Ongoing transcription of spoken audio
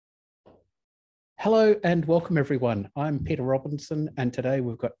Hello and welcome everyone. I'm Peter Robinson and today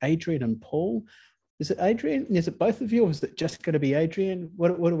we've got Adrian and Paul. Is it Adrian? Is it both of you or is it just going to be Adrian?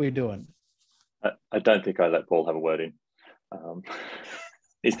 What are we doing? I don't think I let Paul have a word in.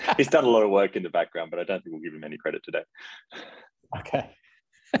 He's done a lot of work in the background, but I don't think we'll give him any credit today. Okay.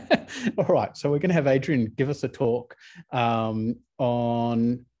 All right. So we're going to have Adrian give us a talk on,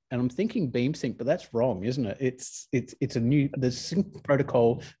 and I'm thinking Beam Sync, but that's wrong, isn't it? It's a new, the sync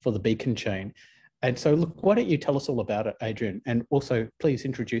protocol for the Beacon Chain. And so look, why don't you tell us all about it, Adrian? And also please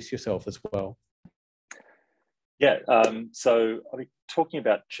introduce yourself as well. Yeah, so I'll be talking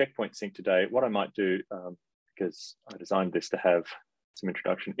about CheckPoint Sync today. What I might do, because I designed this to have some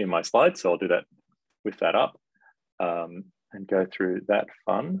introduction in my slides, so I'll do that with that up and go through that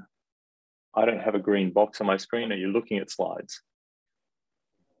fun. I don't have a green box on my screen. Are you looking at slides?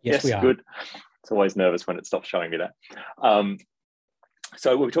 Yes, we are. Good. It's always nervous when it stops showing me that.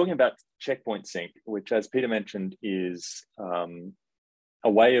 So we're talking about CheckPoint Sync, which, as Peter mentioned, is a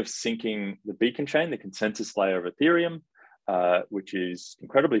way of syncing the Beacon Chain, the consensus layer of Ethereum, which is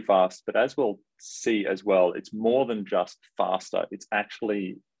incredibly fast. But as we'll see as well, it's more than just faster. It's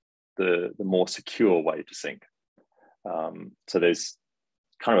actually the more secure way to sync. So there's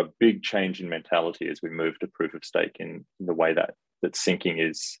kind of a big change in mentality as we move to proof of stake in the way that syncing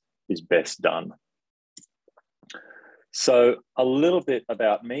is best done. So a little bit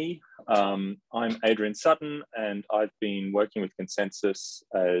about me. I'm Adrian Sutton, and I've been working with Consensus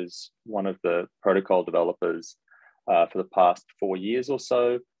as one of the protocol developers for the past 4 years or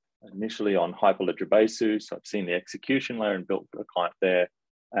so, initially on Hyperledger Basis. So I've seen the execution layer and built a client there,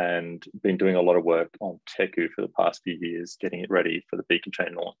 and been doing a lot of work on Teku for the past few years, getting it ready for the Beacon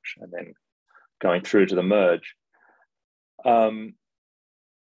Chain launch, and then going through to the merge.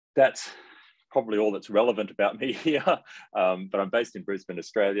 That's probably all that's relevant about me here, but I'm based in Brisbane,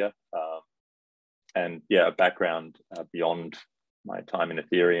 Australia, and yeah, a background beyond my time in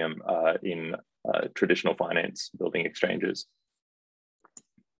Ethereum in traditional finance, building exchanges.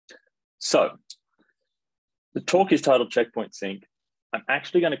 So the talk is titled CheckPoint Sync. I'm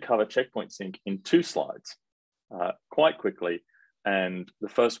actually going to cover CheckPoint Sync in 2 slides quite quickly, and the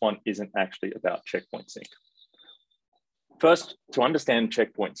first one isn't actually about CheckPoint Sync. First, to understand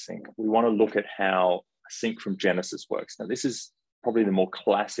CheckPoint Sync, we want to look at how sync from Genesis works. Now, this is probably the more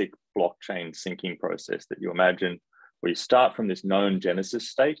classic blockchain syncing process that you imagine, where you start from this known Genesis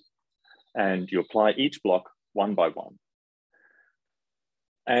state and you apply each block one by one.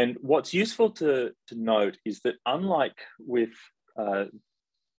 And what's useful to note is that unlike with the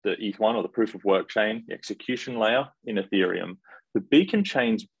ETH1 or the proof of work chain, the execution layer in Ethereum, the Beacon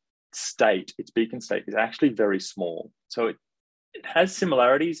Chain's state, its beacon state, is actually very small. So it has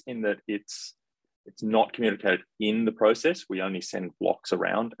similarities in that it's not communicated in the process. We only send blocks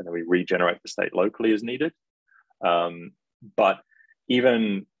around and then we regenerate the state locally as needed. But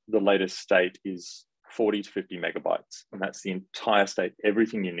even the latest state is 40 to 50 megabytes, and that's the entire state,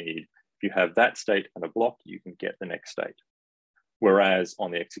 everything you need. If you have that state and a block, you can get the next state. Whereas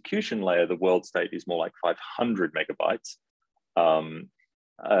on the execution layer, the world state is more like 500 megabytes.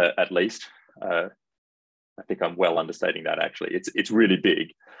 At least. I think I'm well understating that actually. It's really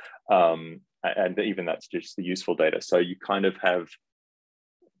big. And even that's just the useful data. So you kind of have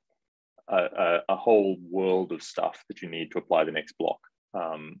a whole world of stuff that you need to apply the next block.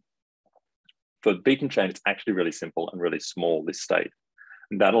 For Beacon Chain, it's actually really simple and really small, this state.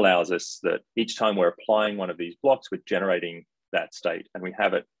 And that allows us that each time we're applying one of these blocks, we're generating that state, and we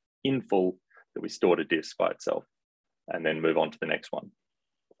have it in full that we store to disk by itself and then move on to the next one.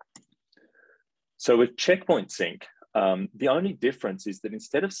 So with CheckPoint Sync, the only difference is that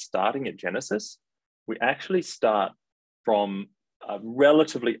instead of starting at Genesis, we actually start from a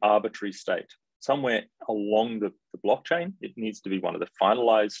relatively arbitrary state. Somewhere along the blockchain, it needs to be one of the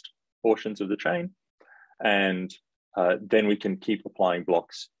finalized portions of the chain. And then we can keep applying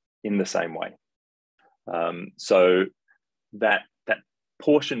blocks in the same way. So that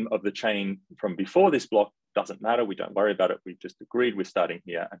portion of the chain from before this block doesn't matter. We don't worry about it. We've just agreed we're starting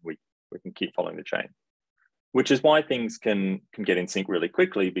here, and we can keep following the chain, which is why things can get in sync really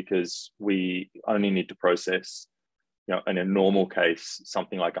quickly, because we only need to process, in a normal case,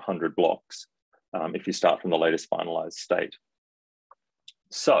 something like 100 blocks if you start from the latest finalized state.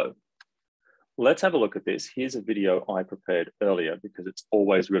 So let's have a look at this. Here's a video I prepared earlier, because it's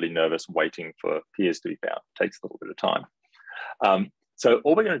always really nervous waiting for peers to be found. It takes a little bit of time. So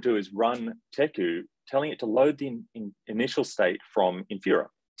all we're going to do is run Teku, telling it to load the initial state from Infura.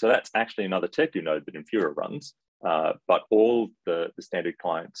 So that's actually another Teku node that Infura runs, but all the standard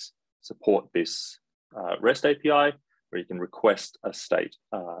clients support this REST API, where you can request a state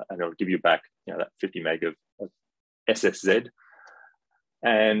and it'll give you back, that 50 meg of SSZ.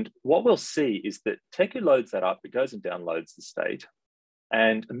 And what we'll see is that Teku loads that up, it goes and downloads the state.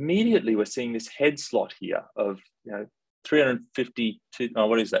 And immediately we're seeing this head slot here of 350 to,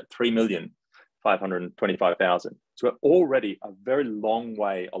 what is that, 3,525,000. So we're already a very long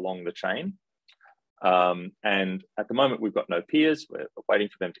way along the chain. And at the moment, we've got no peers. We're waiting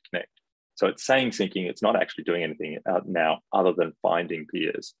for them to connect. So it's saying syncing. It's not actually doing anything now other than finding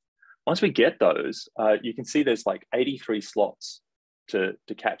peers. Once we get those, you can see there's like 83 slots to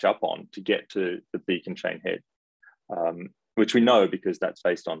catch up on to get to the beacon chain head, which we know because that's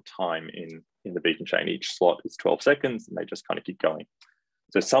based on time in the beacon chain. Each slot is 12 seconds and they just kind of keep going.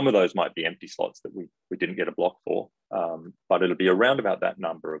 So some of those might be empty slots that we didn't get a block for, but it'll be around about that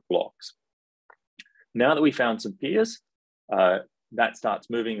number of blocks. Now that we found some peers, that starts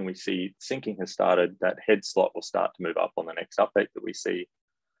moving and we see syncing has started. That head slot will start to move up on the next update that we see.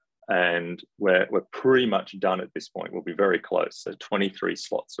 And we're pretty much done at this point. We'll be very close. So 23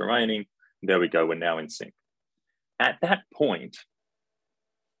 slots remaining. There we go. We're now in sync. At that point,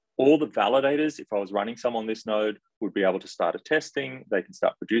 all the validators, if I was running some on this node, would be able to start a testing. They can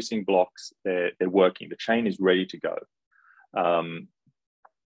start producing blocks. They're working. The chain is ready to go.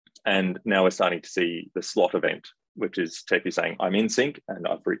 And now we're starting to see the slot event, which is Teku saying, I'm in sync and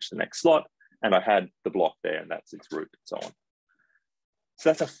I've reached the next slot and I had the block there and that's its root and so on. So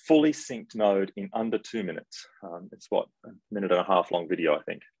that's a fully synced node in under 2 minutes. It's what, a minute and a half long video, I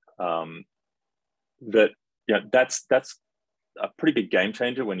think. That's a pretty big game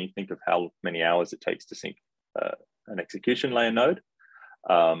changer when you think of how many hours it takes to sync an execution layer node.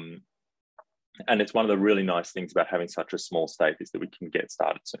 And it's one of the really nice things about having such a small state is that we can get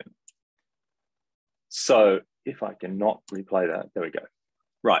started soon. So if I can not replay that, there we go.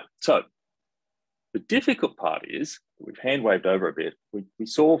 Right, so the difficult part is, we've hand waved over a bit, we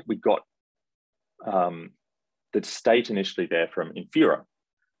saw we got the state initially there from Infura.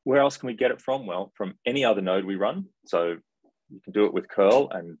 Where else can we get it from? Well, from any other node we run. So you can do it with curl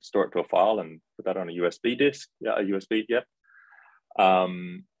and store it to a file and put that on a USB disk, a USB, yeah.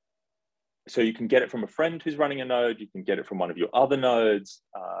 So you can get it from a friend who's running a node, you can get it from one of your other nodes.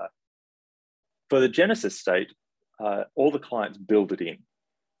 For the Genesis state, all the clients build it in,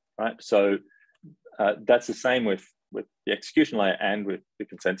 right? So that's the same with the execution layer and with the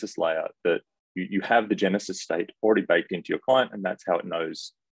consensus layer, that you have the Genesis state already baked into your client and that's how it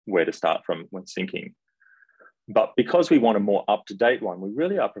knows where to start from when syncing. But because we want a more up-to-date one, we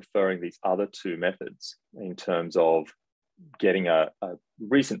really are preferring these other two methods in terms of getting a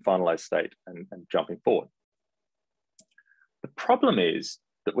recent finalized state and jumping forward. The problem is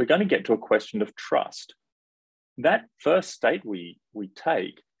that we're going to get to a question of trust. That first state we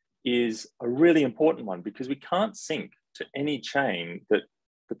take is a really important one because we can't sync to any chain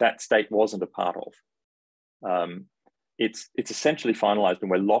that state wasn't a part of. It's essentially finalized and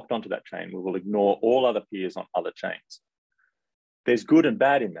we're locked onto that chain. We will ignore all other peers on other chains. There's good and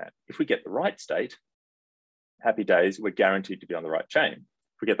bad in that. If we get the right state, happy days, we're guaranteed to be on the right chain.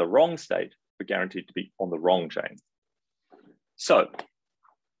 If we get the wrong state, we're guaranteed to be on the wrong chain. So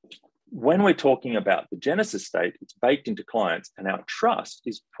when we're talking about the Genesis state, it's baked into clients and our trust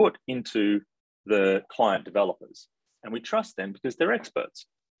is put into the client developers. And we trust them because they're experts.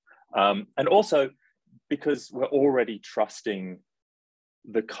 And also because we're already trusting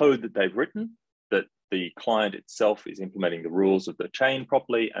the code that they've written, that the client itself is implementing the rules of the chain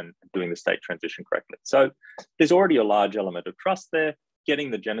properly and doing the state transition correctly. So there's already a large element of trust there.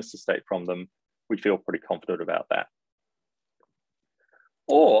 Getting the Genesis state from them, we feel pretty confident about that.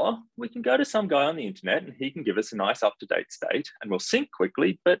 Or we can go to some guy on the internet and he can give us a nice up-to-date state and we'll sync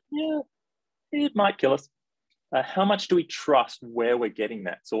quickly, but yeah, it might kill us. How much do we trust where we're getting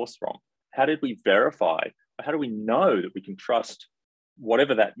that source from? How did we verify? How do we know that we can trust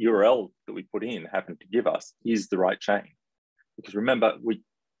whatever that URL that we put in happened to give us is the right chain? Because remember,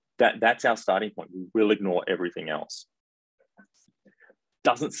 that's our starting point. We will ignore everything else.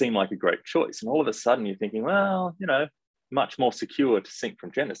 Doesn't seem like a great choice. And all of a sudden you're thinking, well, much more secure to sync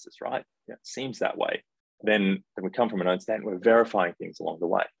from Genesis, right? Yeah, it seems that way. Then we come from an own state and we're verifying things along the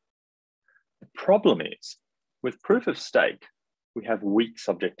way. The problem is, with proof of stake, we have weak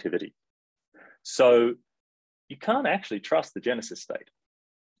subjectivity. So you can't actually trust the Genesis state.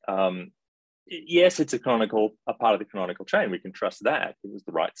 Yes, it's a part of the canonical chain. We can trust that it was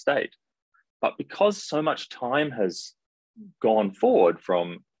the right state. But because so much time has gone forward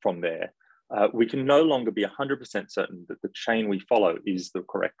from there, we can no longer be 100% certain that the chain we follow is the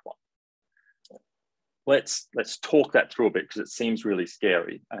correct one. Let's talk that through a bit because it seems really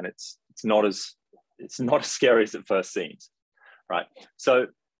scary and it's not as it's not as scary as it first seems, right? So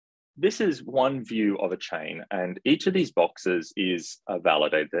this is one view of a chain, and each of these boxes is a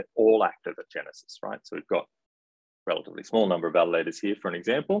validator. They're all active at Genesis, right? So we've got a relatively small number of validators here for an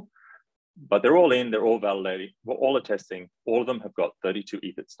example, but they're all in, they're all validating, we're all attesting, all of them have got 32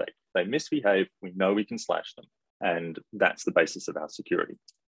 ETH at stake. If they misbehave, we know we can slash them, and that's the basis of our security.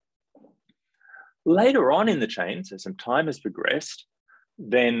 Later on in the chain, so some time has progressed,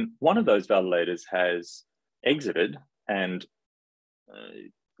 then one of those validators has exited and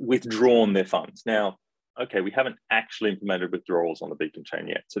withdrawn their funds. Now, okay, we haven't actually implemented withdrawals on the Beacon chain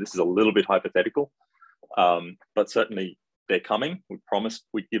yet, so this is a little bit hypothetical, but certainly they're coming. We promised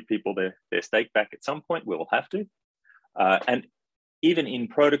we'd give people their stake back at some point. We will have to. And even in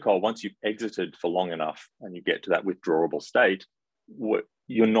protocol, once you've exited for long enough and you get to that withdrawable state,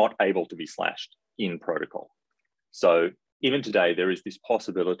 you're not able to be slashed in protocol. So even today, there is this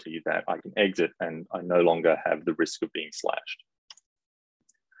possibility that I can exit and I no longer have the risk of being slashed.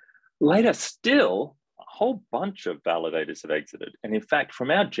 Later still, a whole bunch of validators have exited. And in fact,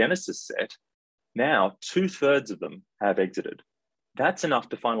 from our Genesis set, now 2/3 of them have exited. That's enough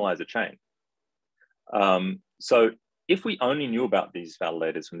to finalize a chain. So if we only knew about these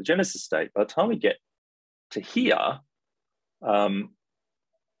validators from the Genesis state, by the time we get to here,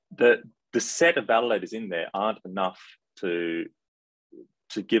 the set of validators in there aren't enough to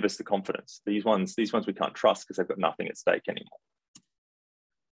give us the confidence. These ones we can't trust because they've got nothing at stake anymore.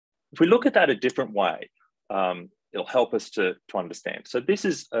 If we look at that a different way, it'll help us to understand. So this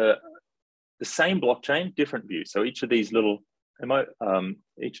is the same blockchain, different view. So each of these little,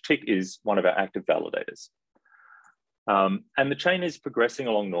 each tick is one of our active validators. And the chain is progressing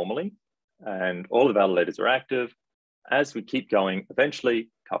along normally, and all the validators are active. As we keep going, eventually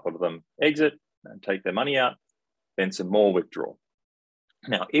a couple of them exit and take their money out, then some more withdraw.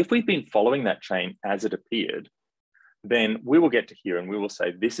 Now, if we've been following that chain as it appeared, then we will get to here and we will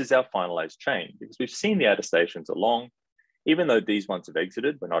say, this is our finalized chain, because we've seen the attestations along. Even though these ones have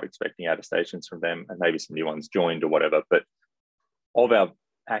exited, we're not expecting attestations from them, and maybe some new ones joined or whatever, but of our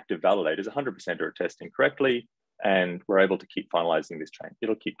active validators, 100% are attesting correctly, and we're able to keep finalizing this chain.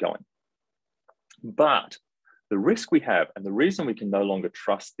 It'll keep going. But the risk we have, and the reason we can no longer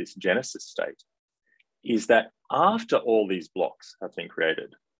trust this Genesis state, is that after all these blocks have been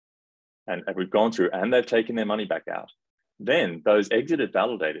created, and we've gone through and they've taken their money back out, then those exited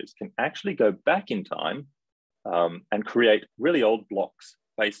validators can actually go back in time and create really old blocks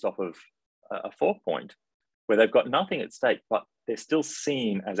based off of a fork point where they've got nothing at stake, but they're still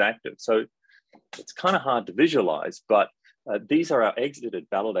seen as active. So it's kind of hard to visualize, but these are our exited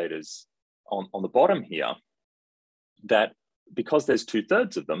validators on the bottom here, that because there's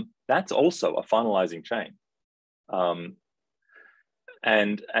 2/3 of them, that's also a finalizing chain.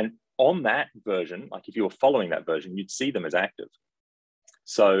 And on that version, like if you were following that version, you'd see them as active.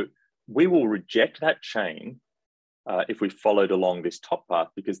 So we will reject that chain if we followed along this top path,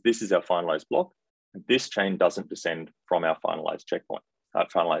 because this is our finalized block. And this chain doesn't descend from our finalized checkpoint,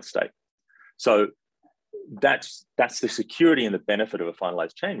 finalized state. So that's the security and the benefit of a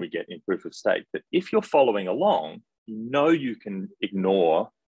finalized chain we get in proof of stake, that if you're following along, you know you can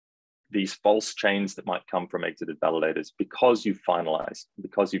ignore these false chains that might come from exited validators because you've finalized,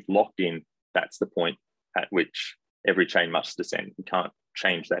 because you've locked in. That's the point at which every chain must descend. You can't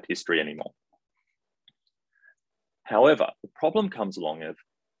change that history anymore. However, the problem comes along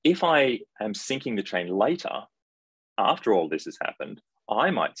if I am syncing the chain later, after all this has happened,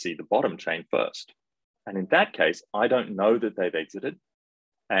 I might see the bottom chain first. And in that case, I don't know that they've exited,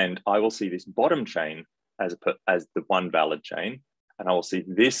 and I will see this bottom chain as the one valid chain, and I will see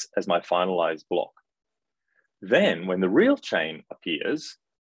this as my finalized block. Then when the real chain appears,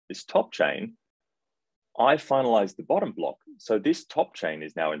 this top chain, I finalize the bottom block. So this top chain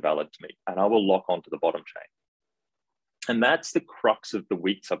is now invalid to me, and I will lock onto the bottom chain. And that's the crux of the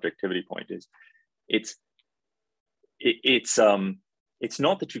weak subjectivity point. It's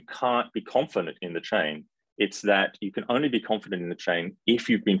not that you can't be confident in the chain. It's that you can only be confident in the chain if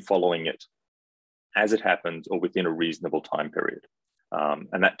you've been following it as it happens or within a reasonable time period.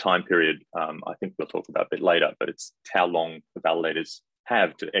 And that time period, I think we'll talk about a bit later, but it's how long the validators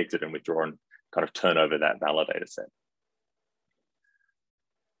have to exit and withdraw and kind of turn over that validator set.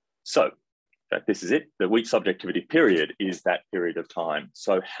 So this is it. The weak subjectivity period is that period of time.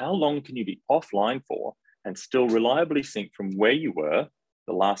 So how long can you be offline for and still reliably sync from where you were,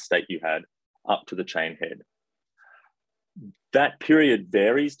 the last state you had, up to the chain head? That period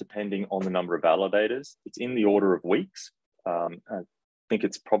varies depending on the number of validators. It's in the order of weeks. I think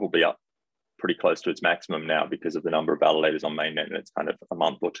it's probably up pretty close to its maximum now because of the number of validators on mainnet, and it's kind of a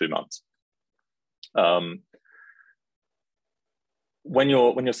month or 2 months. When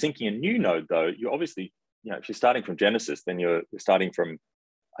you're syncing a new node, though, you obviously, if you're starting from Genesis, then you're starting from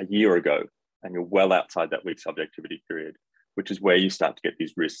a year ago, and you're well outside that weak subjectivity period, which is where you start to get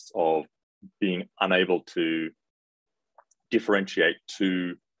these risks of being unable to differentiate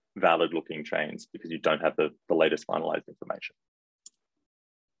two valid looking chains because you don't have the latest finalized information.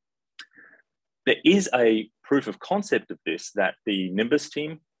 There is a proof of concept of this that the Nimbus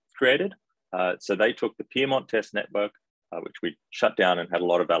team created. So they took the Piedmont test network, which we shut down and had a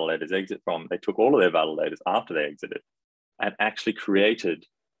lot of validators exit from. They took all of their validators after they exited and actually created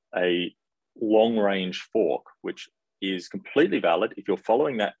a long-range fork, which is completely valid. If you're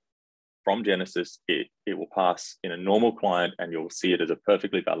following that from Genesis, it will pass in a normal client and you'll see it as a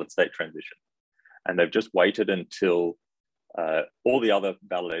perfectly valid state transition. And they've just waited until all the other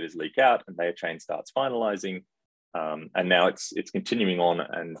validators leak out and their chain starts finalizing. And now it's continuing on,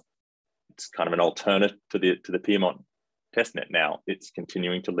 and it's kind of an alternate to the Piedmont testnet now. It's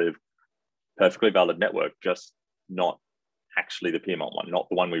continuing to live perfectly valid network, just not actually the Piedmont one, not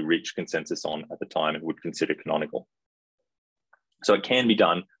the one we reached consensus on at the time and would consider canonical. So it can be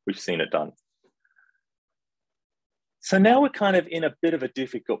done. We've seen it done. So now we're kind of in a bit of a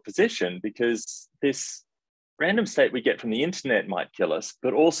difficult position because this random state we get from the internet might kill us,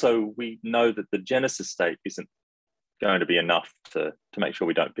 but also we know that the Genesis state isn't going to be enough to make sure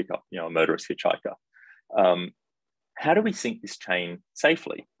we don't pick up, a murderous hitchhiker. How do we sync this chain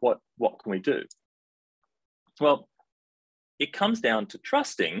safely? What can we do? Well, it comes down to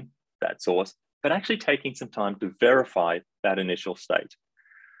trusting that source, but actually taking some time to verify that initial state.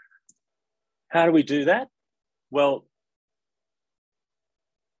 How do we do that? Well,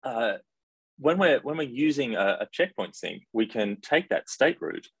 when we're using a checkpoint sync, we can take that state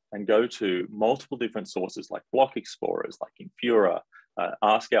root and go to multiple different sources like block explorers, like Infura,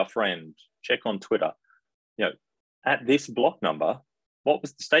 ask our friend, check on Twitter. At this block number, what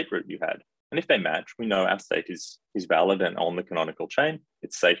was the state root you had? And if they match, we know our state is valid and on the canonical chain.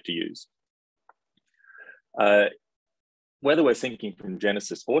 It's safe to use. Whether we're syncing from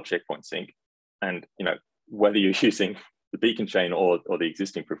Genesis or checkpoint sync, and whether you're using the beacon chain or the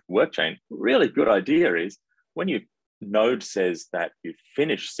existing proof of work chain, really good idea is when your node says that you've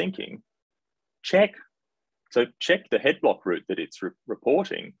finished syncing, check the head block root that it's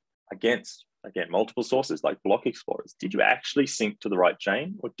reporting against, again, multiple sources like block explorers. Did you actually sync to the right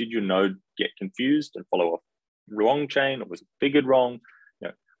chain, or did your node get confused and follow a wrong chain, or was it figured wrong?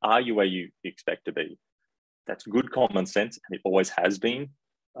 Are you where you expect to be? That's good common sense, and it always has been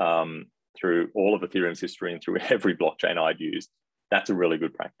through all of Ethereum's history and through every blockchain I'd used. That's a really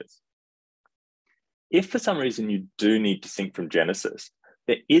good practice. If for some reason you do need to sync from Genesis,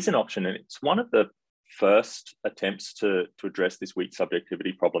 there is an option, and it's one of the first attempts to address this weak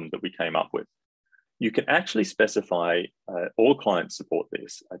subjectivity problem that we came up with. You can actually specify, all clients support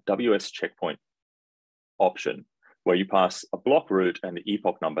this, a WS checkpoint option, where you pass a block root and the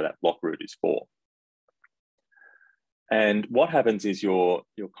epoch number that block root is for. And what happens is your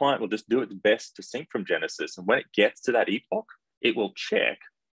client will just do its best to sync from Genesis. And when it gets to that epoch, it will check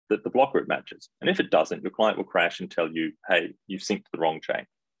that the block root matches. And if it doesn't, your client will crash and tell you, hey, you've synced to the wrong chain,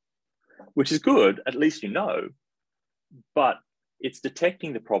 which is good, at least you know, but it's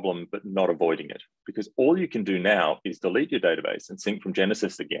detecting the problem, but not avoiding it, because all you can do now is delete your database and sync from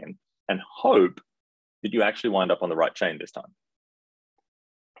Genesis again and hope that you actually wind up on the right chain this time.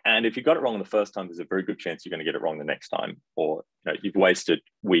 And if you got it wrong the first time, there's a very good chance you're going to get it wrong the next time, or you've wasted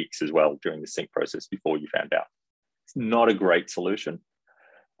weeks as well during the sync process before you found out. It's not a great solution.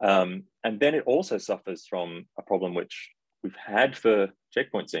 And then it also suffers from a problem which we've had for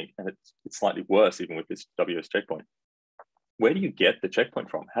checkpoint sync, and it's slightly worse even with this WS checkpoint. Where do you get the checkpoint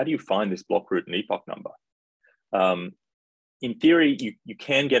from? How do you find this block root and epoch number? In theory, you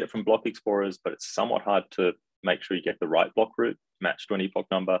can get it from block explorers, but it's somewhat hard to make sure you get the right block root matched to an epoch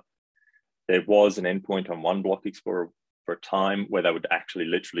number. There was an endpoint on one block explorer for a time where they would actually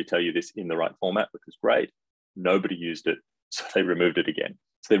literally tell you this in the right format, which was great. Nobody used it, so they removed it again.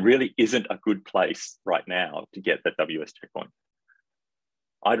 So there really isn't a good place right now to get that WS checkpoint.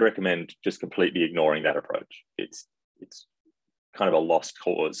 I'd recommend just completely ignoring that approach. It's kind of a lost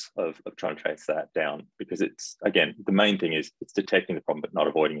cause of trying to trace that down, because it's, again, the main thing is it's detecting the problem but not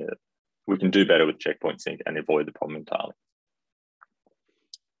avoiding it. We can do better with checkpoint sync and avoid the problem entirely.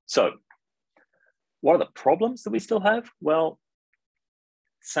 So what are the problems that we still have? Well,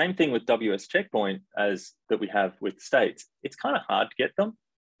 same thing with WS checkpoint as that we have with states. It's kind of hard to get them.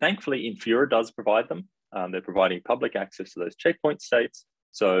 Thankfully, Infura does provide them. They're providing public access to those checkpoint states.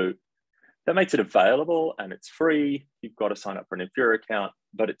 So that makes it available and it's free. You've got to sign up for an Infura account.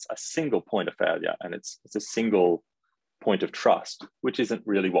 but it's a single point of failure, and it's a single point of trust, which isn't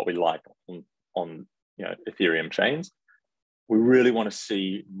really what we like on Ethereum chains. We really want to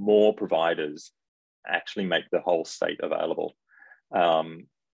see more providers actually make the whole state available.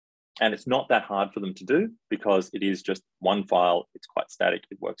 And it's not that hard for them to do because it is just one file. It's quite static.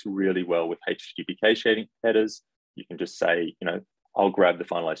 It works really well with HTTP cache headers. You can just say, I'll grab the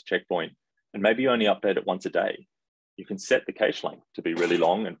finalized checkpoint, and maybe you only update it once a day. You can set the cache length to be really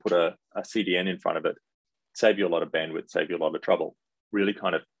long and put a CDN in front of it, save you a lot of bandwidth, save you a lot of trouble. Really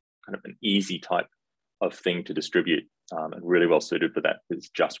kind of an easy type of thing to distribute, and really well suited for that. It's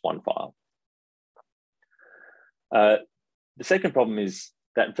just one file. The second problem is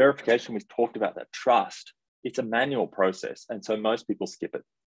that verification we talked about, that trust. It's a manual process, and so most people skip it.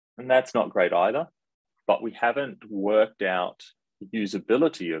 And that's not great either, but we haven't worked out the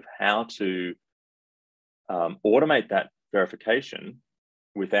usability of how to automate that verification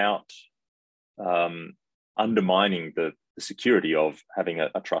without undermining the security of having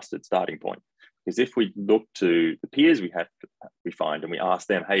a trusted starting point. Because if we look to the peers we find and we ask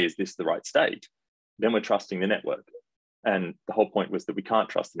them, hey, is this the right state? Then we're trusting the network. And the whole point was that we can't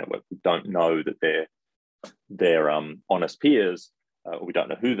trust the network. We don't know that they're honest peers, or we don't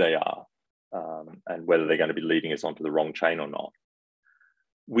know who they are, and whether they're going to be leading us onto the wrong chain or not.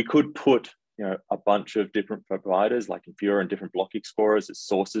 We could put a bunch of different providers like Infura and different block explorers as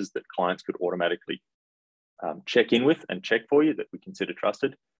sources that clients could automatically check in with and check for you that we consider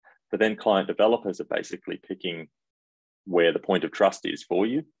trusted. But then client developers are basically picking where the point of trust is for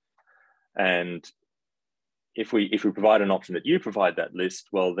you. And if we provide an option that you provide that list,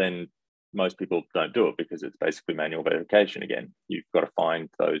 well, then most people don't do it because it's basically manual verification again. You've got to find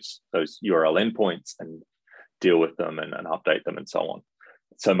those URL endpoints and deal with them and update them and so on.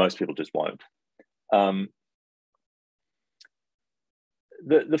 So most people just won't.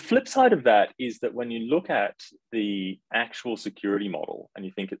 The flip side of that is that when you look at the actual security model and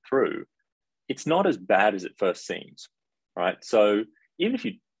you think it through, it's not as bad as it first seems, right? So even if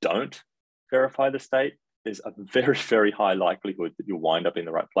you don't verify the state, there's a very, very high likelihood that you'll wind up in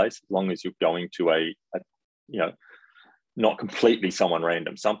the right place as long as you're going to a not completely someone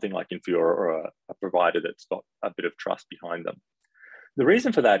random, something like Infura or a provider that's got a bit of trust behind them. The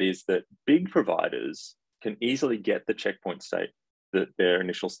reason for that is that big providers can easily get the checkpoint state, their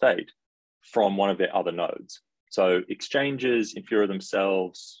initial state, from one of their other nodes. So exchanges, Infura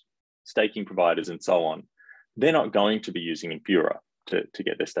themselves, staking providers, and so on, they're not going to be using Infura to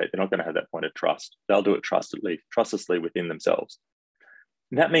get their state. They're not going to have that point of trust. They'll do it trustlessly within themselves.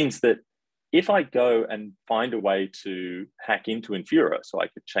 And that means that if I go and find a way to hack into Infura so I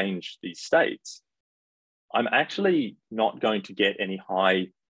could change these states, I'm actually not going to get any high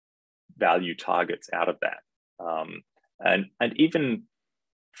value targets out of that. And even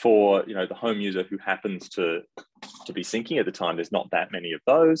for the home user who happens to be syncing at the time, there's not that many of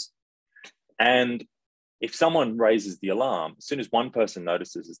those. And if someone raises the alarm, as soon as one person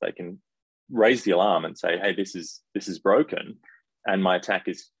notices, they can raise the alarm and say, hey, this is broken and my attack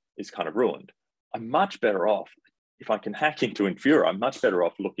is kind of ruined. I'm much better off, if I can hack into Infura, I'm much better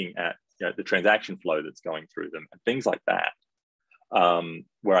off looking at the transaction flow that's going through them and things like that,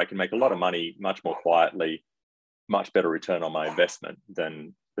 where I can make a lot of money much more quietly, much better return on my investment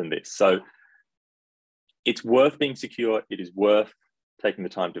than this. So it's worth being secure. It is worth taking the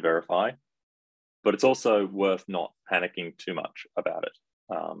time to verify, but it's also worth not panicking too much about it.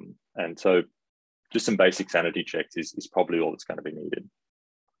 And so just some basic sanity checks is probably all that's going to be needed.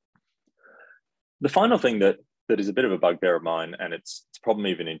 The final thing that is a bit of a bugbear of mine, and it's a problem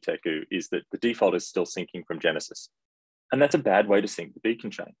even in Teku, is that the default is still syncing from Genesis. And that's a bad way to sync the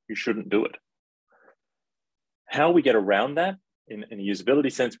beacon chain. You shouldn't do it. How we get around that in a usability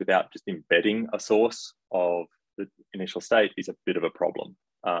sense without just embedding a source of the initial state is a bit of a problem.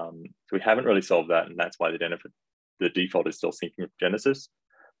 So we haven't really solved that, and that's why the default is still syncing with Genesis.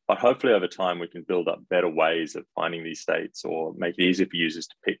 But hopefully over time, we can build up better ways of finding these states or make it easier for users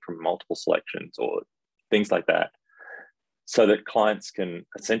to pick from multiple selections or things like that, so that clients can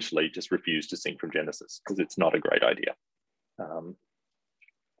essentially just refuse to sync from Genesis because it's not a great idea.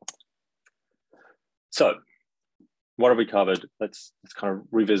 So what have we covered? Let's kind of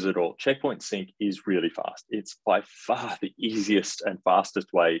revisit it all. CheckPoint sync is really fast. It's by far the easiest and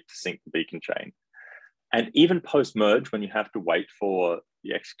fastest way to sync the beacon chain. And even post-merge, when you have to wait for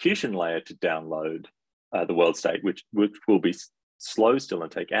the execution layer to download the world state, which will be slow still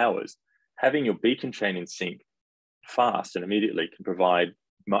and take hours, having your beacon chain in sync fast and immediately can provide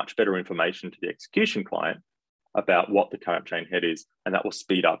much better information to the execution client about what the current chain head is, and that will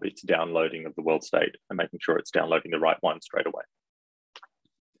speed up its downloading of the world state and making sure it's downloading the right one straight away.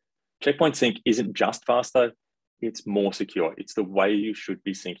 CheckPoint Sync isn't just fast though, it's more secure. It's the way you should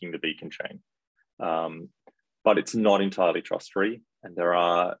be syncing the beacon chain. But it's not entirely trust-free, and there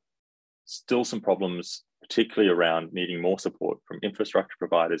are still some problems, particularly around needing more support from infrastructure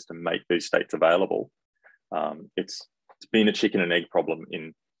providers to make these states available. It's been a chicken and egg problem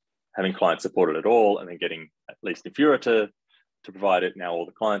in having clients support it at all, and then getting at least Infura to provide it. Now all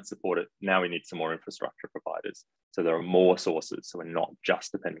the clients support it. Now we need some more infrastructure providers. So there are more sources. So we're not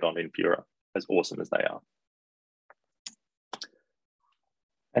just dependent on Infura, as awesome as they are.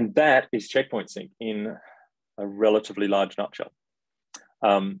 And that is CheckPoint Sync in a relatively large nutshell.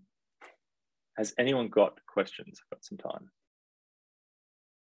 Has anyone got questions? I've got some time.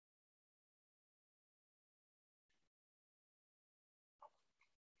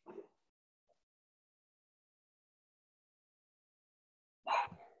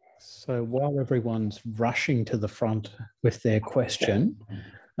 So while everyone's rushing to the front with their question,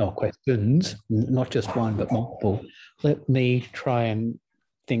 or questions, not just one, but multiple, let me try and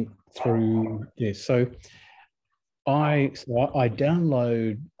think through this. So I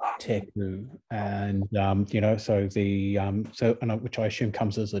download Teku, and which I assume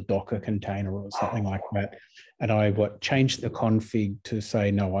comes as a Docker container or something like that, and I change the config to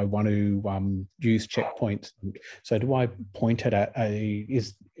say no, I want to use checkpoints. So do I point it at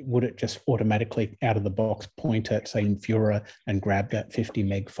would it just automatically out of the box point at say Infura and grab that 50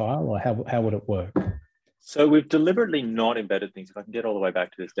 meg file, or how would it work? So we've deliberately not embedded things. If I can get all the way back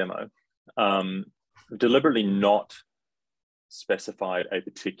to this demo. Deliberately not specified a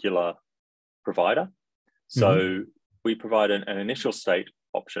particular provider. So we provide an initial state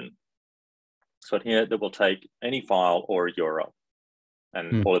option. So here that will take any file or a URL.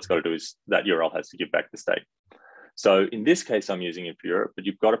 And all it's got to do is that URL has to give back the state. So in this case, I'm using Infura, but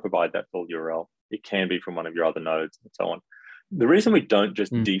you've got to provide that full URL. It can be from one of your other nodes and so on. The reason we don't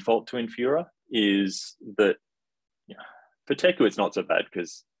just default to Infura is that for Teku, it's not so bad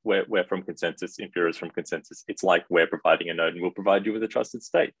because we're from consensus, Infura is from consensus. It's like we're providing a node and we'll provide you with a trusted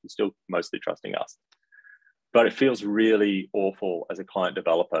state. You're still mostly trusting us. But it feels really awful as a client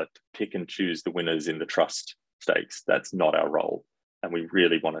developer to pick and choose the winners in the trust stakes. That's not our role. And we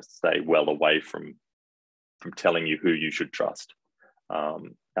really want to stay well away from telling you who you should trust. Our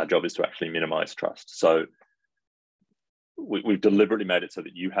job is to actually minimize trust. So we've deliberately made it so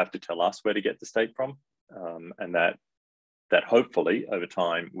that you have to tell us where to get the state from, and that hopefully over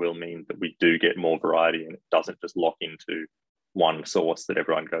time will mean that we do get more variety and it doesn't just lock into one source that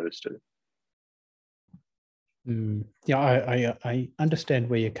everyone goes to. Yeah, I understand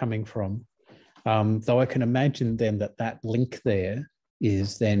where you're coming from, though I can imagine then that link there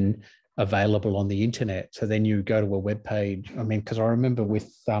is then available on the internet. So then you go to a web page. I mean, because I remember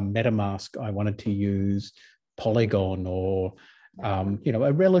with MetaMask, I wanted to use Polygon or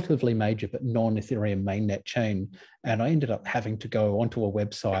a relatively major but non-Ethereum mainnet chain, and I ended up having to go onto a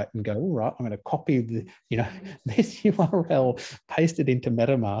website and go, all right, I'm going to copy this URL, paste it into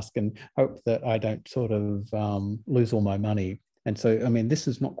MetaMask, and hope that I don't sort of lose all my money. And so, I mean, this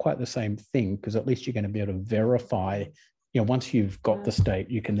is not quite the same thing, because at least you're going to be able to verify. Once you've got the state,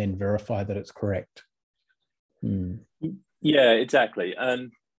 you can then verify that it's correct. Yeah, exactly,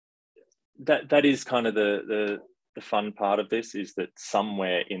 and that is kind of the fun part of this, is that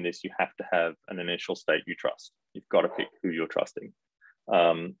somewhere in this you have to have an initial state you trust. You've got to pick who you're trusting.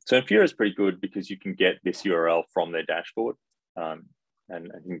 So Infura is pretty good because you can get this URL from their dashboard, and you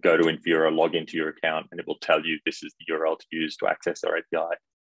can go to Infura, log into your account, and it will tell you this is the URL to use to access our API.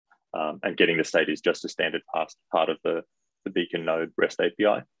 And getting the state is just a standard part of the Beacon node REST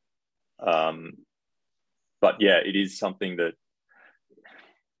API. But yeah, it is something that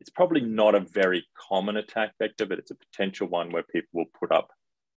it's probably not a very common attack vector, but it's a potential one where people will put up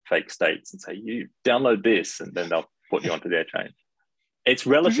fake states and say, you download this, and then they'll put you onto their chain. It's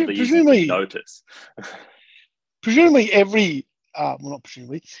relatively easy to notice. Presumably every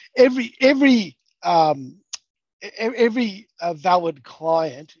valid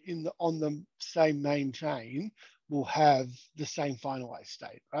client on the same main chain will have the same finalized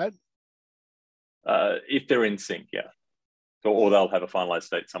state, right? If they're in sync, yeah. Or they'll have a finalized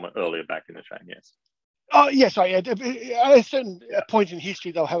state somewhere earlier back in the chain, yes. Oh, yes, sorry. At a certain point in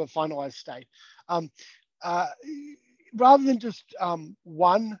history, they'll have a finalized state. Rather than just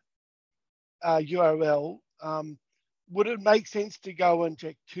one URL, would it make sense to go and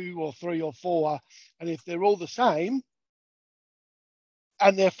check 2 or 3 or 4, and if they're all the same,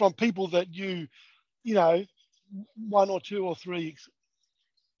 and they're from people that one or two or three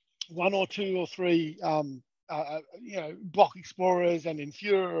block explorers and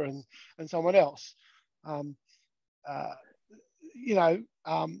Infura and someone else,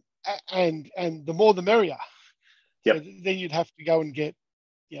 and the more the merrier. Yep. So then you'd have to go and get,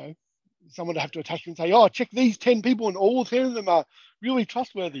 someone to have to attach and say, oh, check these 10 people and all 10 of them are really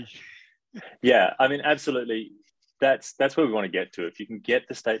trustworthy. Yeah, I mean, absolutely. That's where we want to get to. If you can get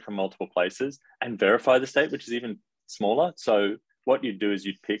the state from multiple places and verify the state, which is even smaller. So what you'd do is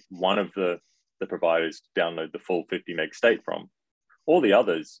you'd pick one of the providers to download the full 50 meg state from. All the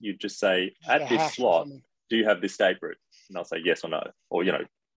others, you'd just say, at this slot, do you have this state root? And they'll say yes or no. Or,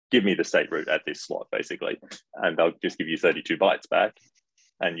 give me the state root at this slot, basically. And they'll just give you 32 bytes back.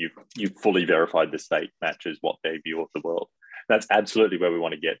 And you've fully verified the state matches what they view of the world. That's absolutely where we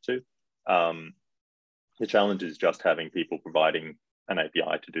want to get to. The challenge is just having people providing an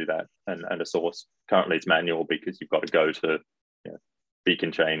API to do that and a source. Currently it's manual because you've got to go to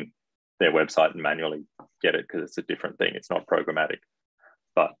Beacon Chain, their website, and manually get it because it's a different thing. It's not programmatic.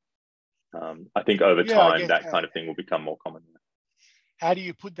 But I think over time that kind of thing will become more common. How do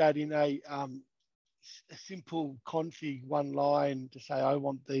you put that in a simple config, one line to say, I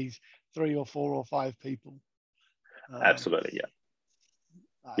want these 3 or 4 or 5 people? Absolutely,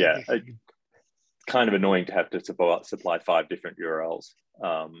 yeah. It's kind of annoying to have to supply 5 different URLs.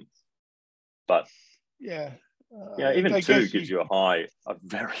 But even 2 gives you a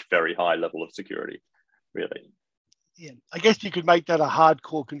very, very high level of security, really. Yeah, I guess you could make that a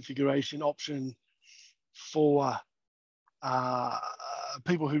hardcore configuration option for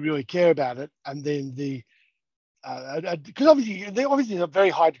people who really care about it, and then because obviously there's a very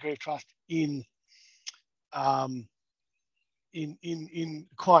high degree of trust in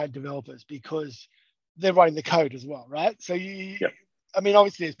client developers because they're writing the code as well, right? So I mean,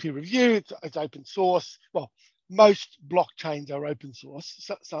 obviously there's peer review, it's open source. Well, most blockchains are open source,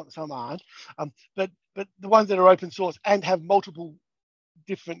 some aren't, but the ones that are open source and have multiple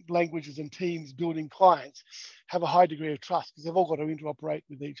different languages and teams building clients have a high degree of trust because they've all got to interoperate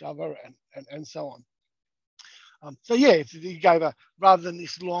with each other and so on. So yeah, if you gave rather than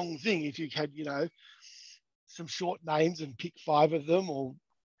this long thing, if you had, some short names and pick 5 of them or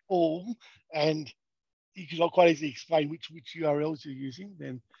all, and you could quite easily explain which URLs you're using,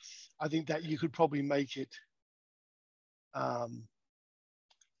 then I think that you could probably make it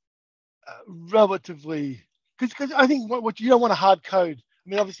relatively, because I think what you don't want to hard code. I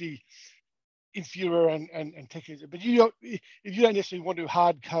mean, obviously, Infura and Tech, but if you don't necessarily want to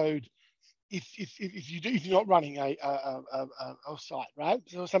hard code if you're not running a site, right?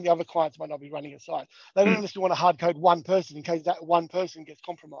 So some of the other clients might not be running a site. They don't necessarily want to hard code one person in case that one person gets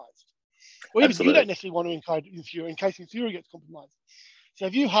compromised. Or even you don't necessarily want to encode Infura in case Infura gets compromised. So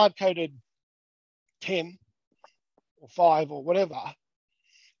if you hard coded 10 or 5 or whatever,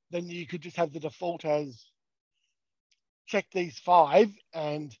 then you could just have the default as check these 5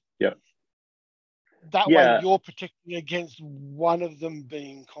 and that way you're protecting against one of them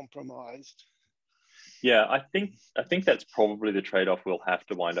being compromised. Yeah, I think that's probably the trade-off we'll have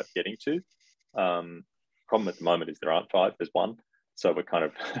to wind up getting to. Problem at the moment is there aren't 5, there's 1. So we're kind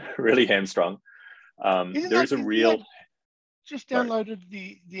of really hamstrung. There is a real... Just downloaded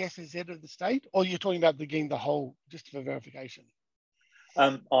the SSZ of the state, or you're talking about getting the whole just for verification?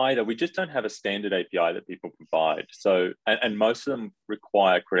 Either. We just don't have a standard API that people provide. So, and most of them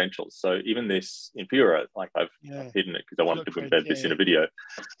require credentials. So even this Infura, like I've hidden it because I wanted to embed this in a video.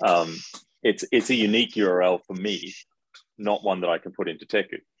 It's a unique URL for me, not one that I can put into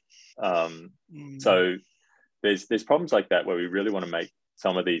Teku. So there's problems like that where we really want to make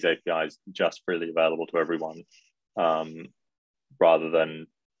some of these APIs just freely available to everyone, rather than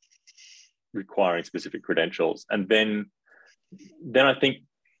requiring specific credentials. And then I think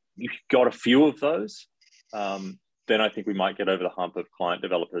you've got a few of those. Then I think we might get over the hump of client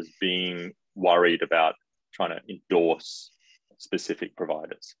developers being worried about trying to endorse specific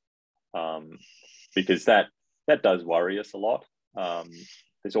providers, because that does worry us a lot.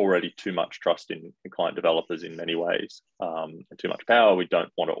 There's already too much trust in client developers in many ways, and too much power. We don't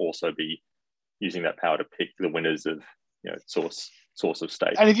want to also be using that power to pick the winners of source of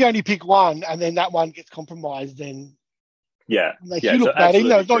state. And if you only pick one and then that one gets compromised, then you look bad, even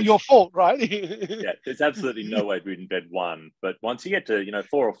though it's not your fault, right? There's absolutely no way we'd embed 1. But once you get to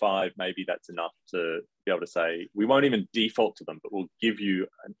 4 or 5, maybe that's enough to be able to say we won't even default to them, but we'll give you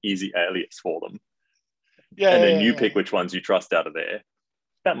an easy alias for them. And then you pick which ones you trust out of there.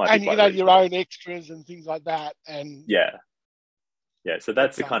 That might and be you can add your own extras and things like that. And so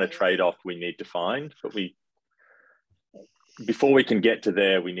that's the kind of trade-off we need to find. But before we can get to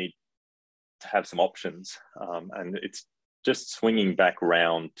there, we need to have some options, and it's just swinging back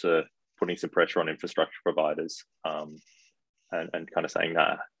around to putting some pressure on infrastructure providers, and kind of saying,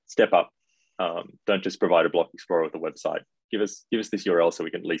 step up, Don't just provide a block explorer with a website. Give us this URL so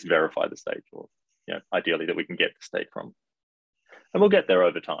we can at least verify the state, or ideally that we can get the state from. And we'll get there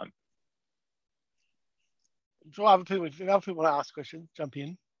over time. I'm sure if other people want to ask questions, jump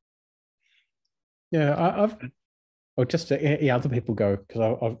in. Yeah, or just other people go,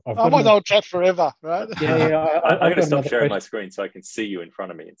 because I've I might not chat forever, right? I'm going to stop sharing my screen so I can see you in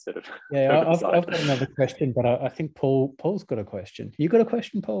front of me instead of. Yeah, I've got another question, but I think Paul's got a question. You got a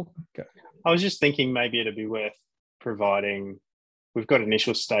question, Paul? Go. I was just thinking maybe it'd be worth providing. We've got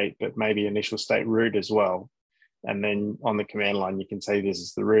initial state, but maybe initial state root as well. And then on the command line, you can say this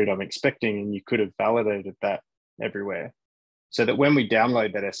is the root I'm expecting, and you could have validated that everywhere, so that when we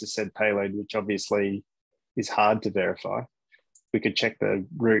download that SSZ payload, which obviously is hard to verify, we could check the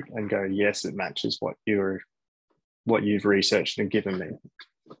root and go, yes, it matches what you've researched and given me.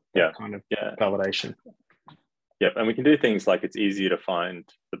 That kind of validation. Yep, and we can do things like it's easier to find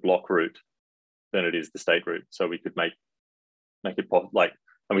the block root than it is the state root. So we could make it like,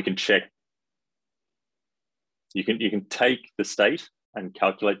 and we can check. You can take the state and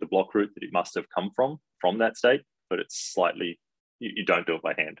calculate the block root that it must have come from that state, but it's slightly, you don't do it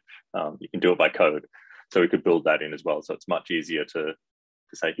by hand. You can do it by code. So we could build that in as well. So it's much easier to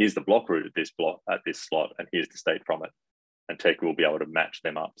say, here's the block root at this slot, and here's the state from it. And Tech will be able to match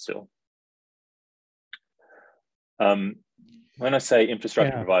them up still. When I say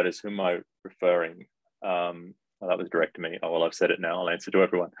infrastructure providers, who am I referring? Well, that was direct to me. Oh, well, I've said it now. I'll answer to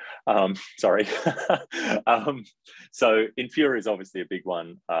everyone. Sorry. So Infura is obviously a big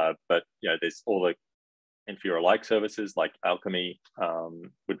one, but there's all the Infura-like services like Alchemy.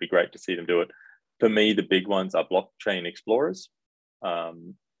 Would be great to see them do it. For me, the big ones are blockchain explorers,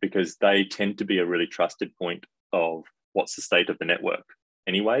 because they tend to be a really trusted point of what's the state of the network.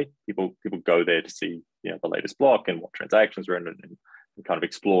 Anyway, people go there to see the latest block and what transactions are in it, and kind of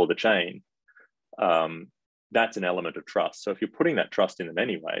explore the chain. That's an element of trust. So if you're putting that trust in them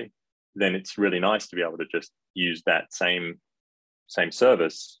anyway, then it's really nice to be able to just use that same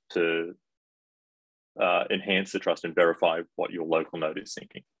service to enhance the trust and verify what your local node is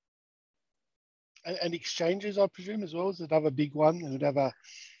syncing. And exchanges, I presume, as well, is another big one, and would have a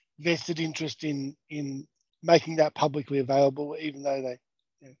vested interest in making that publicly available, even though they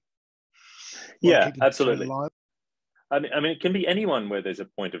absolutely. I mean, it can be anyone where there's a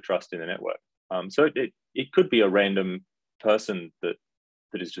point of trust in the network. So it could be a random person that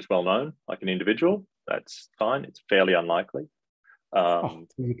is just well known, like an individual. That's fine. It's fairly unlikely. There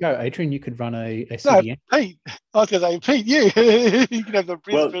you go, Adrian. You could run a CDN. No, Pete. I was going to say, Pete, you can have the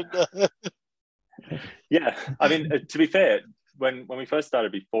Brisbane. Yeah, I mean, to be fair, when we first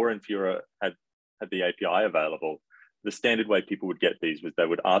started, before Infura had the API available, the standard way people would get these was they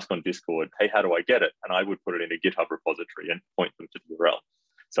would ask on Discord, hey, how do I get it? And I would put it in a GitHub repository and point them to the URL.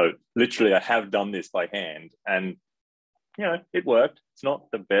 So literally, I have done this by hand, and it worked. It's not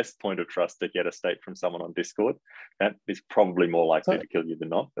the best point of trust to get a state from someone on Discord. That is probably more likely to kill you than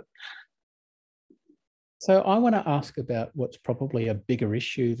not. But so I want to ask about what's probably a bigger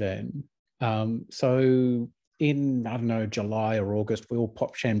issue then. So in, I don't know, July or August, we all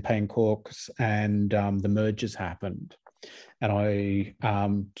popped champagne corks, and the mergers happened. And I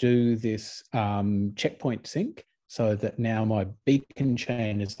do this CheckPoint sync so that now my beacon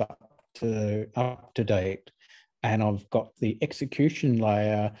chain is up to date. And I've got the execution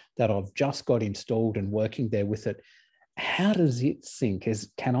layer that I've just got installed and working there with it. How does it sync?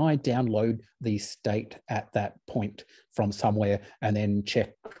 Can I download the state at that point from somewhere and then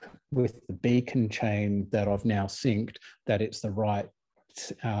check with the beacon chain that I've now synced that it's the right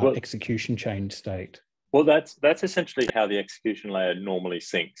execution chain state? Well, that's essentially how the execution layer normally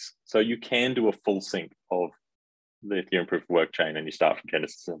syncs. So you can do a full sync of the Ethereum proof of work chain, and you start from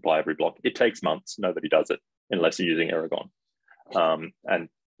Genesis and apply every block. It takes months. Nobody does it unless you're using Aragon. And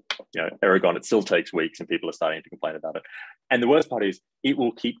Aragon, it still takes weeks, and people are starting to complain about it. And the worst part is it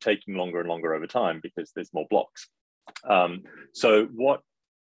will keep taking longer and longer over time because there's more blocks. So what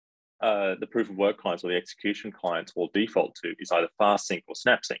the proof of work clients or the execution clients will default to is either fast sync or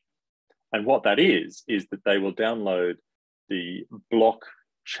snap sync. And what that is that they will download the block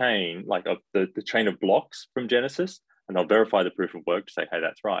chain, like the chain of blocks from Genesis, and they'll verify the proof of work to say, hey,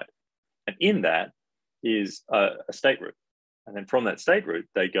 that's right. And in that is a state root. And then from that state root,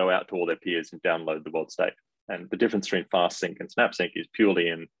 they go out to all their peers and download the world state. And the difference between fast sync and snap sync is purely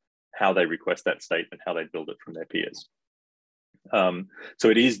in how they request that state and how they build it from their peers. So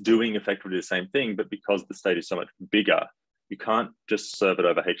it is doing effectively the same thing, but because the state is so much bigger, you can't just serve it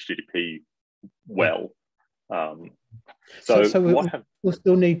over HTTP well. So we'll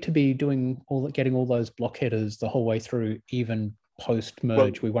still need to be getting all those block headers the whole way through, even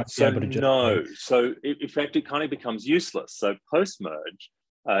post-merge, we won't be able to just... No. So in fact, it kind of becomes useless. So post-merge,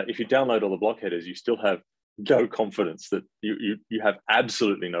 if you download all the block headers, you still have no confidence that you have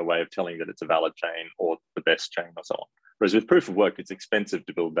absolutely no way of telling that it's a valid chain or the best chain or so on. Whereas with proof of work, it's expensive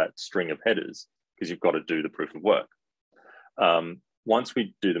to build that string of headers because you've got to do the proof of work. Once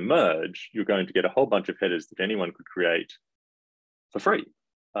we do the merge, you're going to get a whole bunch of headers that anyone could create for free.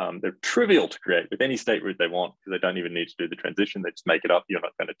 They're trivial to create with any state root they want because they don't even need to do the transition. They just make it up. You're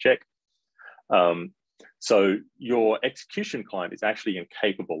not going to check. So your execution client is actually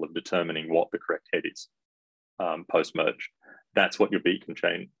incapable of determining what the correct head is post-merge. That's what your beacon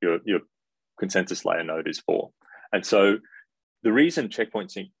chain, your consensus layer node is for. And so the reason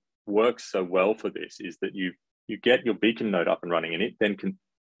CheckPoint Sync works so well for this is that you get your beacon node up and running, and it then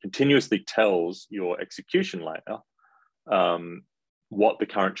continuously tells your execution layer what the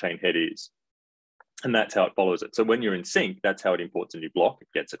current chain head is. And that's how it follows it. So when you're in sync, that's how it imports a new block. It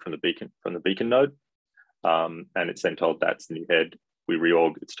gets it from the beacon node. And it's then told that's the new head. We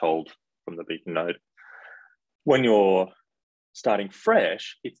reorg, it's told from the beacon node. When you're starting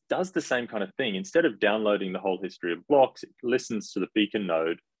fresh, it does the same kind of thing. Instead of downloading the whole history of blocks, it listens to the beacon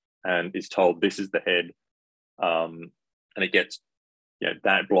node and is told this is the head. And it gets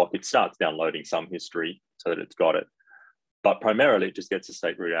that block, it starts downloading some history so that it's got it. But primarily, it just gets a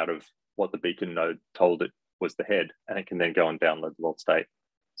state root out of what the beacon node told it was the head, and it can then go and download the vault state.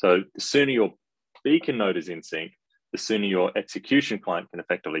 So the sooner your beacon node is in sync, the sooner your execution client can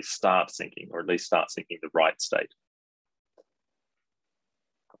effectively start syncing, or at least start syncing the right state.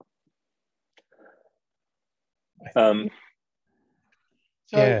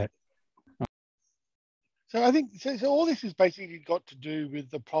 Yeah. So I think so all this is basically got to do with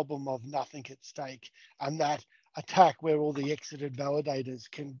the problem of nothing at stake and that attack where all the exited validators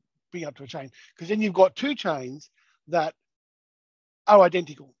can bring up to a chain. Because then you've got two chains that are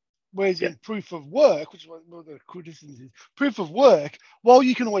identical. Whereas in proof of work, which is what the criticism is, proof of work, while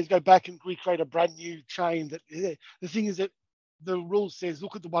you can always go back and recreate a brand new chain, that the thing is that the rule says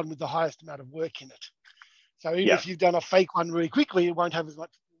look at the one with the highest amount of work in it. So even if you've done a fake one really quickly, it won't have as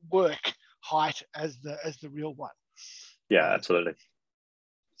much work height as the real one. Yeah, absolutely.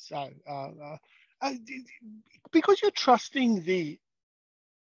 So because you're trusting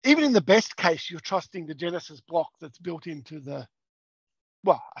even in the best case, you're trusting the Genesis block that's built into the,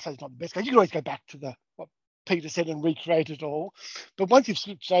 well, I say it's not the best case. You can always go back to what Peter said and recreate it all. But once you've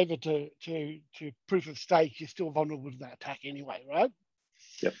switched over to proof of stake, you're still vulnerable to that attack anyway, right?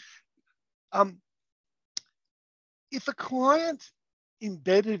 Yep. If a client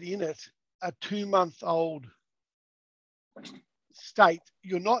embedded in it a 2-month-old state,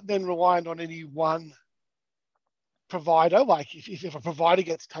 you're not then reliant on any one provider. Like if a provider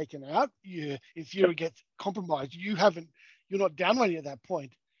gets taken out, Ethereum gets compromised, you're not downloading at that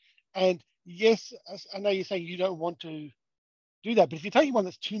point. And yes, I know you're saying you don't want to do that, but if you're taking one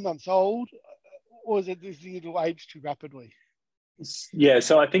that's 2 months old, or is it this thing that will age too rapidly? Yeah,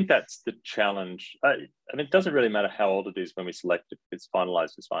 so I think that's the challenge. I mean, it doesn't really matter how old it is when we select it. It's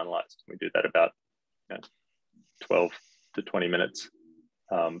finalized, it's finalized. We do that about 12 to 20 minutes,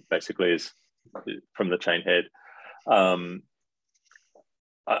 basically, is from the chain head.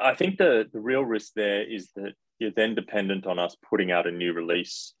 I think the real risk there is that you're then dependent on us putting out a new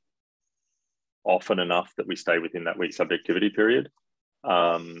release often enough that we stay within that week subjectivity period.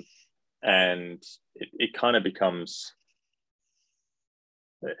 And it kind of becomes...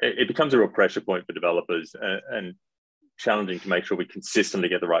 It becomes a real pressure point for developers and challenging to make sure we consistently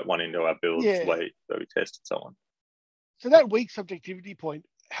get the right one into our builds where we test and so on. So that weak subjectivity point,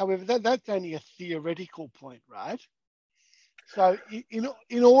 however, that's only a theoretical point, right? So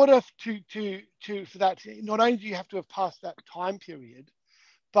in order for that, not only do you have to have passed that time period,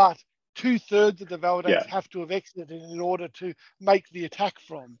 but 2/3 of the validators have to have exited in order to make the attack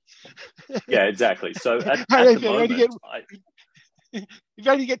from. Yeah, exactly. So at the moment, if you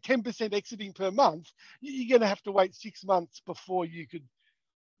only get 10% exiting per month, you're going to have to wait 6 months before you could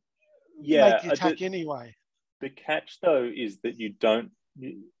make the attack anyway. The catch, though, is that you don't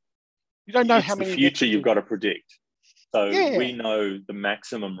know how many. The future you've got to predict. So we know the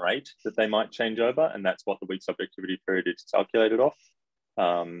maximum rate that they might change over, and that's what the weak subjectivity period is calculated off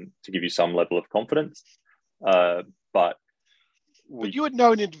to give you some level of confidence. But you would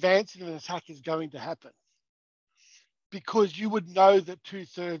know in advance if an attack is going to happen, because you would know that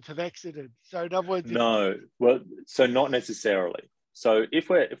 2/3 have exited. So in other words, so not necessarily. So if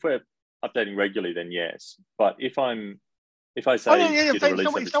we're updating regularly, then yes. But if I say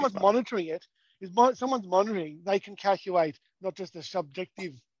if someone's monitoring it, someone's monitoring, they can calculate not just a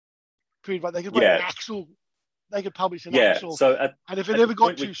subjective period, but they can put an actual They could publish an Yeah. actual, So and if it ever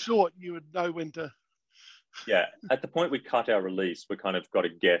got too short, you would know when to. Yeah, at the point we cut our release, we kind of got to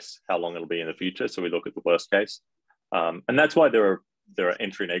guess how long it'll be in the future. So we look at the worst case, and that's why there are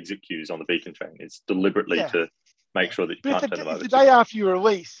entry and exit queues on the Beacon chain. It's deliberately to make sure that you can't turn them over. If the day after you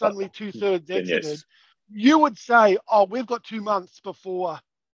release, suddenly 2/3 exited, yes. you would say, "Oh, we've got 2 months before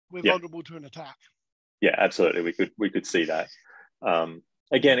we're vulnerable to an attack." Yeah, absolutely. We could see that.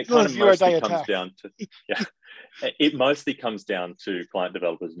 Again, it kind of mostly comes down to it mostly comes down to client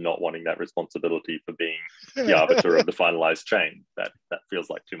developers not wanting that responsibility for being the arbiter of the finalized chain. That feels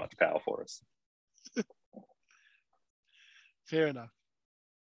like too much power for us. Fair enough.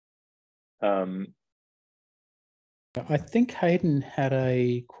 I think Hayden had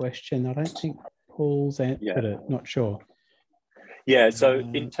a question. I don't think Paul's answered it. Not sure. Yeah. So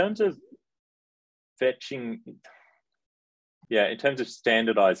in terms of fetching. Yeah, in terms of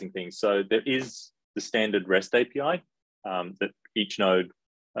standardizing things, so there is the standard REST API that each node,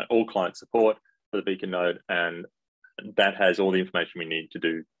 all clients support for the Beacon node, and that has all the information we need to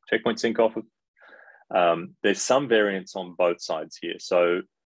do CheckPoint sync off of. There's some variance on both sides here. So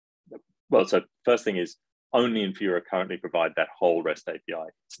first thing is only Infura currently provide that whole REST API.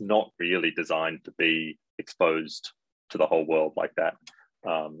 It's not really designed to be exposed to the whole world like that.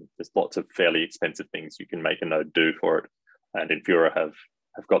 There's lots of fairly expensive things you can make a node do for it. And Infura have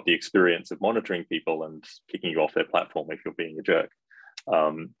got the experience of monitoring people and kicking you off their platform if you're being a jerk.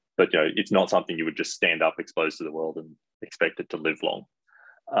 But it's not something you would just stand up exposed to the world and expect it to live long.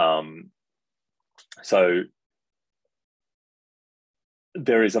 So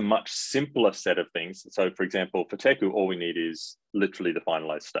there is a much simpler set of things. So for example, for Teku, all we need is literally the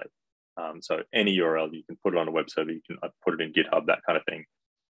finalized state. So any URL, you can put it on a web server, you can put it in GitHub, that kind of thing,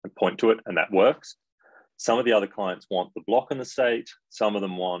 and point to it, and that works. Some of the other clients want the block in the state. Some of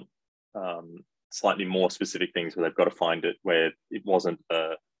them want slightly more specific things where they've got to find it where it wasn't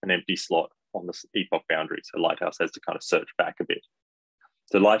an empty slot on the epoch boundary. So Lighthouse has to kind of search back a bit.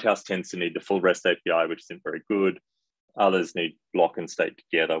 So Lighthouse tends to need the full REST API, which isn't very good. Others need block and state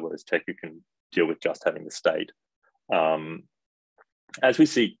together, whereas Teku can deal with just having the state. As we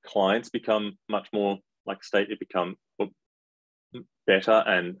see clients become much more like state, it become better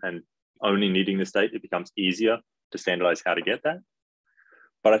and only needing the state, it becomes easier to standardize how to get that.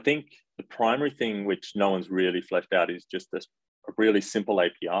 But I think the primary thing which no one's really fleshed out is just a really simple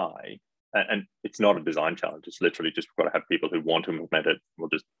API. And it's not a design challenge. It's literally just we've got to have people who want to implement it. We'll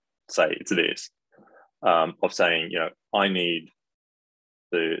just say it's this, of saying, I need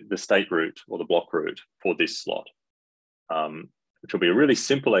the state root or the block root for this slot, which will be a really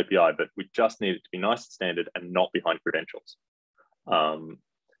simple API, but we just need it to be nice and standard and not behind credentials.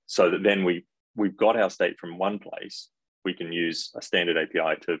 So that then we've got our state from one place, we can use a standard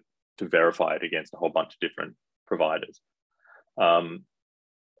API to verify it against a whole bunch of different providers.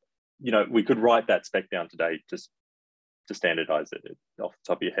 We could write that spec down today just to standardize it. Off the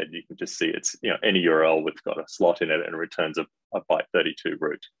top of your head, you can just see it's any URL with got a slot in it and returns a byte 32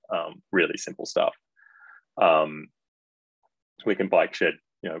 root. Really simple stuff. We can bike shed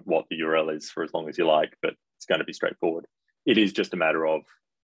what the URL is for as long as you like, but it's going to be straightforward. It is just a matter of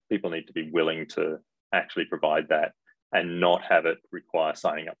people need to be willing to actually provide that and not have it require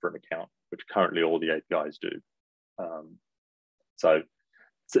signing up for an account, which currently all the APIs do. So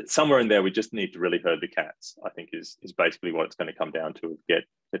somewhere in there, we just need to really herd the cats, I think is basically what it's going to come down to, get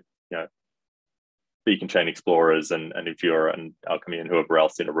Beacon Chain explorers and Infura and Alchemy and whoever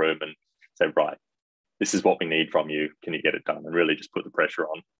else in a room and say, right, this is what we need from you. Can you get it done? And really just put the pressure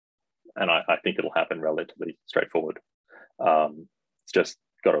on. And I think it'll happen relatively straightforward. It's just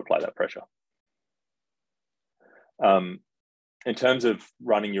got to apply that pressure. In terms of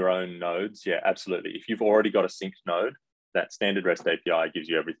running your own nodes, yeah, absolutely. If you've already got a synced node, that standard REST API gives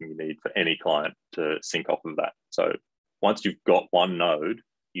you everything you need for any client to sync off of that. So once you've got one node,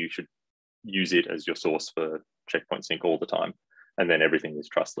 you should use it as your source for CheckPoint sync all the time. And then everything is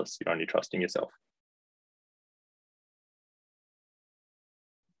trustless. You're only trusting yourself.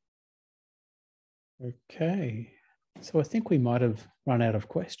 Okay. So I think we might have run out of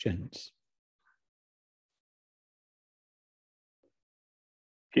questions.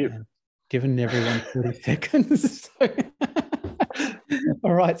 Given everyone 40 seconds.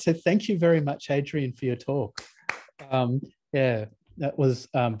 All right. So thank you very much, Adrian, for your talk. Yeah, that was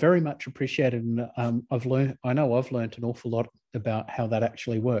very much appreciated. And I know I've learned an awful lot about how that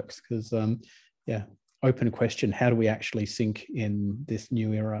actually works because, yeah, open question, how do we actually sync in this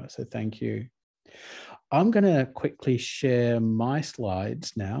new era? So thank you. I'm going to quickly share my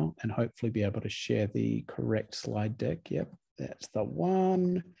slides now and hopefully be able to share the correct slide deck. Yep, that's the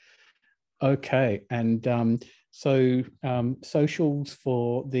one. Okay, and So socials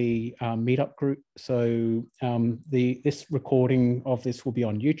for the meetup group. So this recording of this will be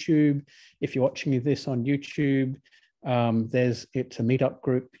on YouTube. If you're watching this on YouTube, it's a meetup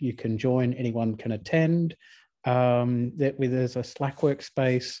group. You can join, anyone can attend. There's a Slack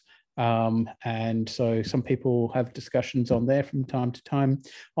workspace. And so some people have discussions on there from time to time.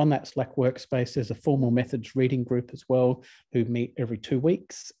 On that Slack workspace, there's a formal methods reading group as well, who meet every 2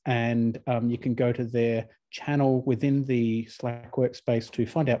 weeks. And you can go to their channel within the Slack workspace to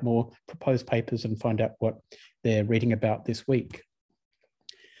find out more proposed papers and find out what they're reading about this week.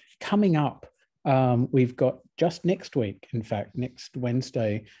 Coming up, we've got just next week, in fact, next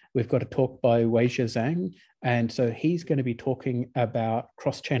Wednesday, we've got a talk by Weijia Zhang. And so he's going to be talking about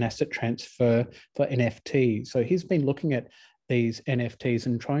cross-chain asset transfer for NFTs. So he's been looking at these NFTs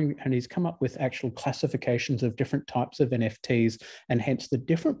and he's come up with actual classifications of different types of NFTs, and hence the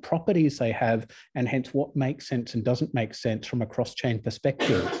different properties they have, and hence what makes sense and doesn't make sense from a cross-chain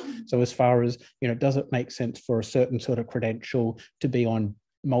perspective. So as far as, does it make sense for a certain sort of credential to be on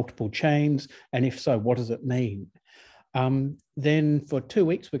multiple chains? And if so, what does it mean? Then for 2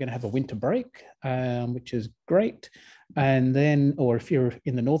 weeks, we're going to have a winter break, which is great. And then, or if you're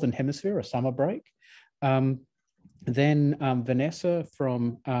in the Northern Hemisphere, a summer break. Then Vanessa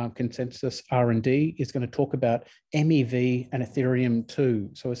from Consensus R&D is going to talk about MEV and Ethereum 2.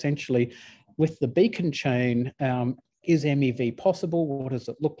 So essentially, with the Beacon Chain, is MEV possible? What does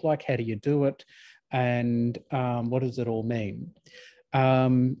it look like? How do you do it? And what does it all mean?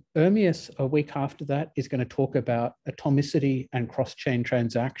 Ermias, a week after that, is going to talk about atomicity and cross-chain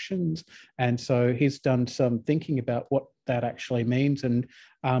transactions. And so he's done some thinking about what that actually means. And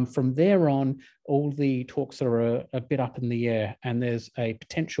from there on, all the talks are a bit up in the air. And there's a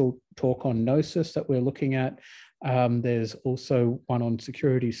potential talk on Gnosis that we're looking at. There's also one on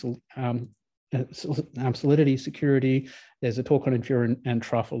security, Solidity security. There's a talk on Ethereum and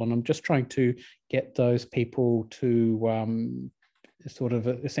Truffle. And I'm just trying to get those people to sort of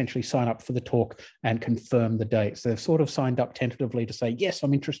essentially sign up for the talk and confirm the dates. They've sort of signed up tentatively to say, yes,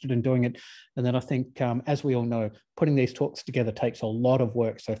 I'm interested in doing it. And then I think, as we all know, putting these talks together takes a lot of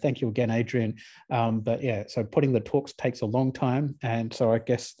work. So thank you again, Adrian. But yeah, so putting the talks takes a long time. And so I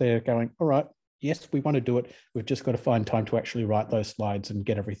guess they're going, all right, yes, we want to do it. We've just got to find time to actually write those slides and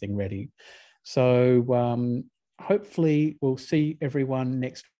get everything ready. So hopefully we'll see everyone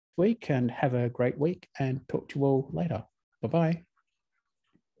next week, and have a great week, and talk to you all later. Bye-bye.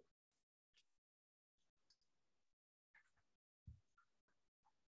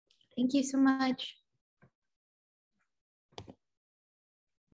 Thank you so much.